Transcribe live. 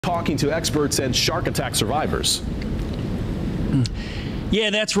Talking to experts and shark attack survivors. Yeah,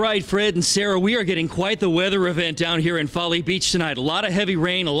 that's right, Fred and Sarah. We are getting quite the weather event down here in Folly Beach tonight. A lot of heavy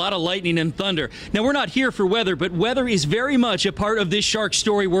rain, a lot of lightning and thunder. Now, we're not here for weather, but weather is very much a part of this shark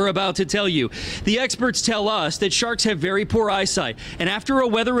story we're about to tell you. The experts tell us that sharks have very poor eyesight, and after a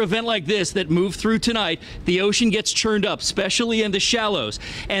weather event like this that moved through tonight, the ocean gets churned up, especially in the shallows.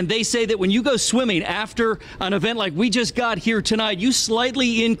 And they say that when you go swimming after an event like we just got here tonight, you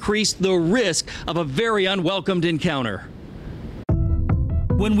slightly increase the risk of a very unwelcomed encounter.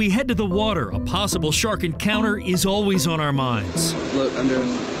 When we head to the water, a possible shark encounter is always on our minds. Look,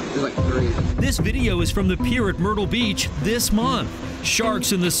 there's like 3. This video is from the pier at Myrtle Beach this month.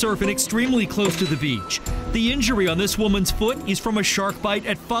 Sharks in the surf and extremely close to the beach. The injury on this woman's foot is from a shark bite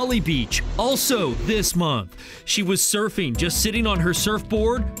at Folly Beach, also this month. She was surfing, just sitting on her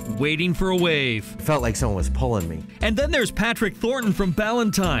surfboard, waiting for a wave. It felt like someone was pulling me. And then there's Patrick Thornton from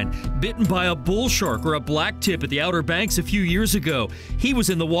Ballantyne, bitten by a bull shark or a blacktip at the Outer Banks a few years ago. He was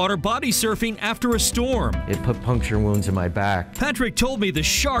in the water body surfing after a storm. It put puncture wounds in my back. Patrick told me the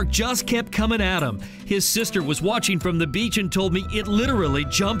shark just kept coming at him. His sister was watching from the beach and told me it literally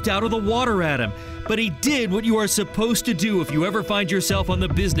jumped out of the water at him. But he did what you are supposed to do if you ever find yourself on the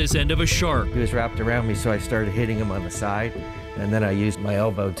business end of a shark. He was wrapped around me, so I started hitting him on the side, and then I used my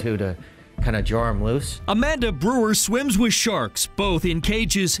elbow too to kind of jar him loose. Amanda Brewer swims with sharks, both in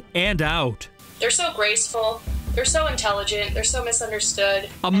cages and out. They're so graceful, they're so intelligent, they're so misunderstood.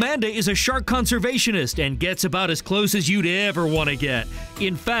 Amanda is a shark conservationist and gets about as close as you'd ever want to get.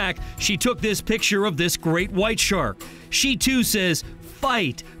 In fact, she took this picture of this great white shark. She too says,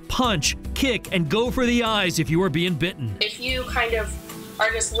 fight, punch, kick, and go for the eyes if you are being bitten. If you kind of are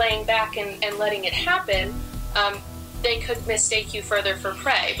just laying back and letting it happen, they could mistake you further for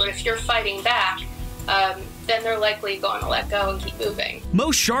prey. But if you're fighting back, then they're likely going to let go and keep moving.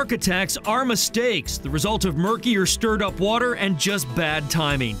 Most shark attacks are mistakes, the result of murky or stirred up water and just bad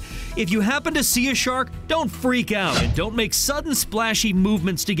timing. If you happen to see a shark, don't freak out and don't make sudden splashy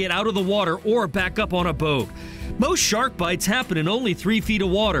movements to get out of the water or back up on a boat. Most shark bites happen in only 3 feet of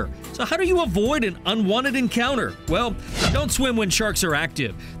water. So how do you avoid an unwanted encounter? Well, don't swim when sharks are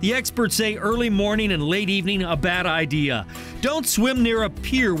active. The experts say early morning and late evening a bad idea. Don't swim near a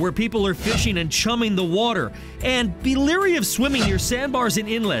pier where people are fishing and chumming the water. And be leery of swimming near sandbars and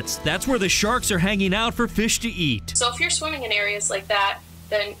inlets. That's where the sharks are hanging out for fish to eat. So if you're swimming in areas like that,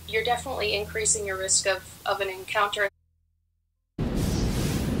 then you're definitely increasing your risk of an encounter.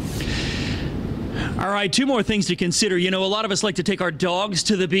 All right, 2 more things to consider. You know, a lot of us like to take our dogs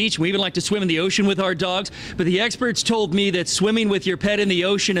to the beach. We even like to swim in the ocean with our dogs. But the experts told me that swimming with your pet in the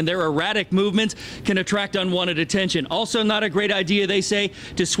ocean and their erratic movements can attract unwanted attention. Also, not a great idea, they say,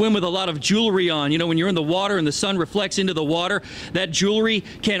 to swim with a lot of jewelry on. You know, when you're in the water and the sun reflects into the water, that jewelry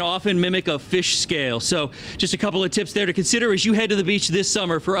can often mimic a fish scale. So just a couple of tips there to consider as you head to the beach this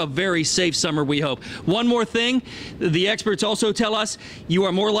summer for a very safe summer, we hope. One more thing, the experts also tell us you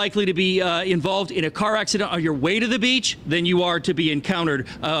are more likely to be involved in a car accident on your way to the beach than you are to be encountered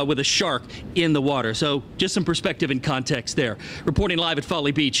with a shark in the water. So just some perspective and context there. Reporting live at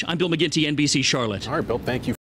Folly Beach, I'm Bill McGinty, NBC Charlotte. All right, Bill, thank you.